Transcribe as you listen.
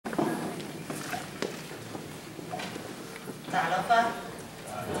Talofa.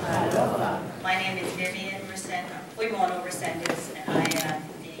 My name is Vivian Resendez, and I am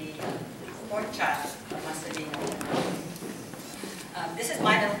the fourth child of Masadino. This is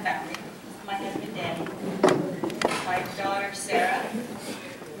my little family. My husband Danny, my daughter Sarah,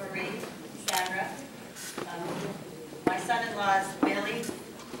 Marie, Sandra, my son-in-laws Billy,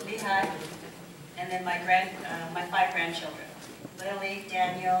 Lehigh, and then my 5 grandchildren: Lily,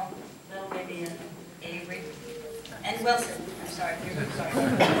 Daniel, little Vivian, Avery, and Wilson. I'm sorry. I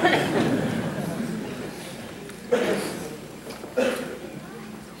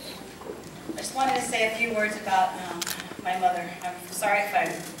just wanted to say a few words about my mother. I'm sorry if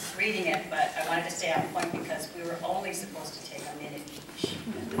I'm reading it, but I wanted to stay on point because we were only supposed to take a minute each.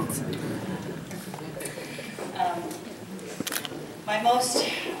 My most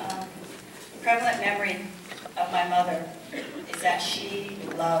prevalent memory of my mother is that she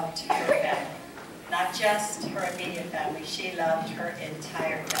loved her family. Not just her immediate family, she loved her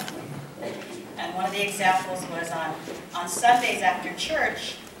entire family. And one of the examples was on Sundays after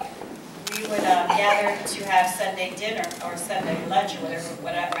church, we would gather to have Sunday dinner or Sunday lunch or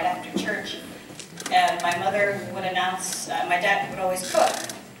whatever right after church. And my mother would announce, my dad would always cook,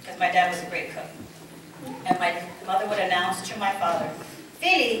 because my dad was a great cook. And my mother would announce to my father,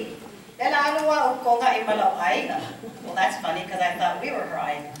 "Philly, well, that's funny because I thought we were her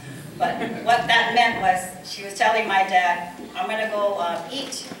eye." But what that meant was she was telling my dad, "I'm going to go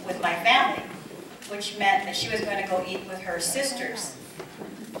eat with my family," which meant that she was going to go eat with her sisters.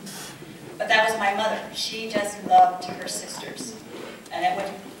 But that was my mother. She just loved her sisters. And it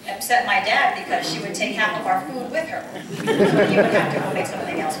would upset my dad because she would take half of our food with her. So he would have to go make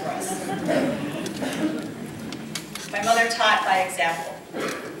something else for us. My mother taught by example.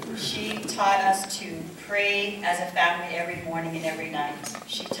 She taught us to pray as a family every morning and every night.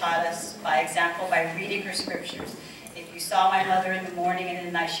 She taught us by example by reading her scriptures. If you saw my mother in the morning and in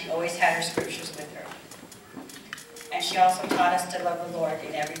the night, she always had her scriptures with her. And she also taught us to love the Lord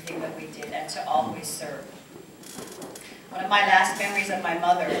in everything that we did and to always serve. One of my last memories of my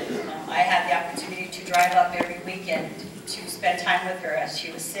mother, I had the opportunity to drive up every weekend to spend time with her as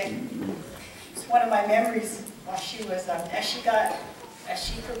she was sick. It's one of my memories while she was, as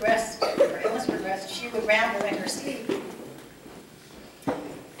she progressed, her illness progressed, she would ramble in her sleep.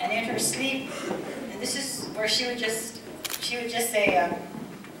 And in her sleep, and this is where she would just say,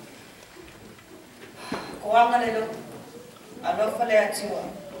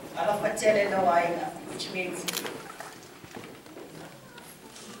 which means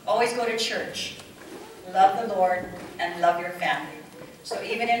always go to church, love the Lord, and love your family. So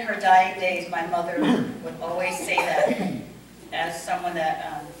even in her dying days, my mother would always say that as someone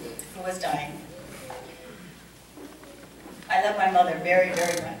that who was dying. I love my mother very,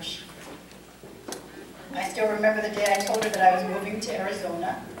 very much. I still remember the day I told her that I was moving to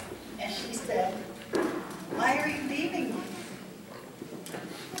Arizona, and she said, "Why are you leaving me?"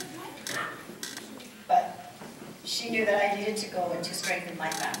 But she knew that I needed to go and to strengthen my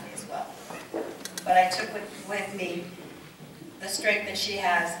family as well. But I took with me the strength that she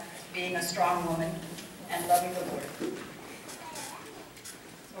has, being a strong woman and loving the Lord.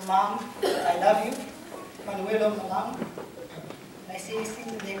 So, Mom, I love you. Manuelo Malang. And I say these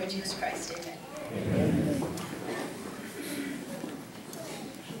things in the name of Jesus Christ. Amen. Amen.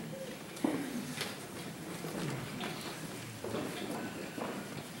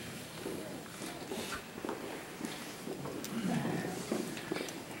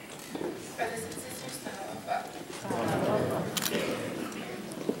 Brothers and sisters,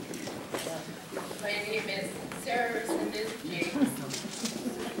 my name is Sarah Resendez James,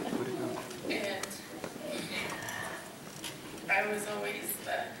 and I was always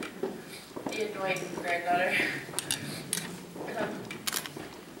the annoying granddaughter.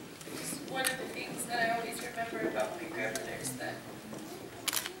 Just one of the things that I always remember about my grandmother is that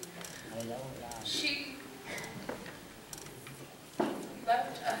she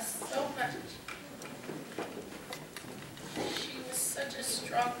loved us so much. She was such a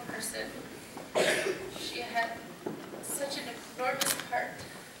strong person. She had such an enormous heart.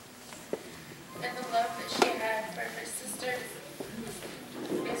 And the love that she had for her sisters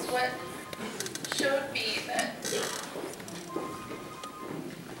is what showed me that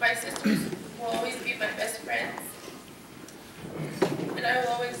my sisters will always be my best friends. And I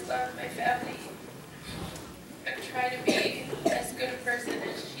will always love my family and try to be as good a person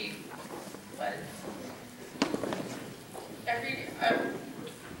as she was.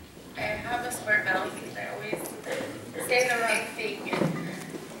 I have a smart mouth and I always say the right thing, and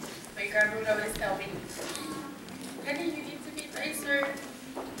my grandma would always tell me, "Honey, you need to be nicer,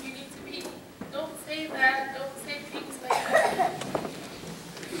 you need to be, don't say that, don't say things like that."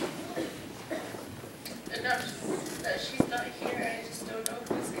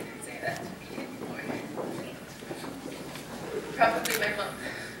 my mom.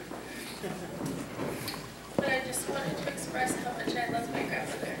 But I just wanted to express how much I love my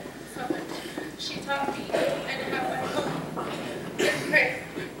grandmother, how much she taught me, and how I hope and pray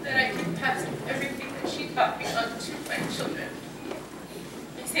that I can pass everything that she taught me on to my children.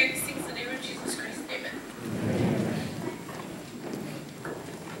 I say these things in the name of Jesus Christ. Amen.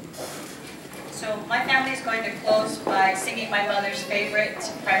 So my family is going to close by singing my mother's favorite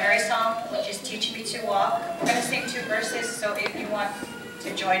primary song, which is Teach Me to Walk. We're going to sing 2 verses, so if you want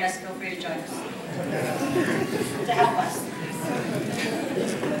to join us, feel free to join us. To help us.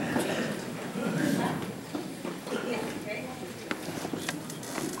 Okay.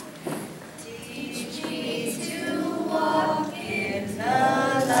 Teach me to walk in the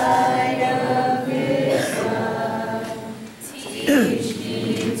light of His love. Teach me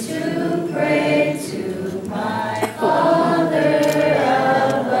to pray to my Father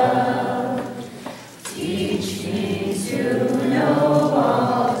above. Teach me to know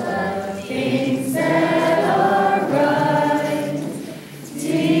all the things that are right.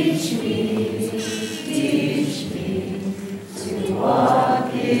 Teach me to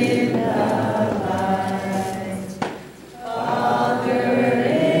walk in the light. Father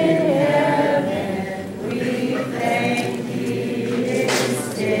in heaven, we thank Thee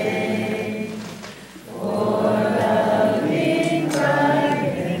this day for loving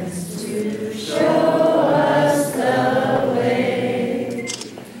guidance to show us the way.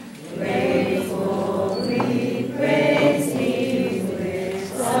 Grateful we praise Thee with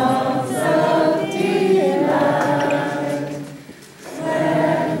songs of delight.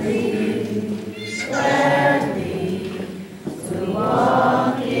 Gladly to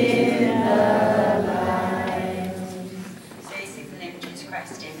walk in the light. Say, in the name of Jesus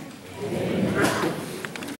Christ, amen.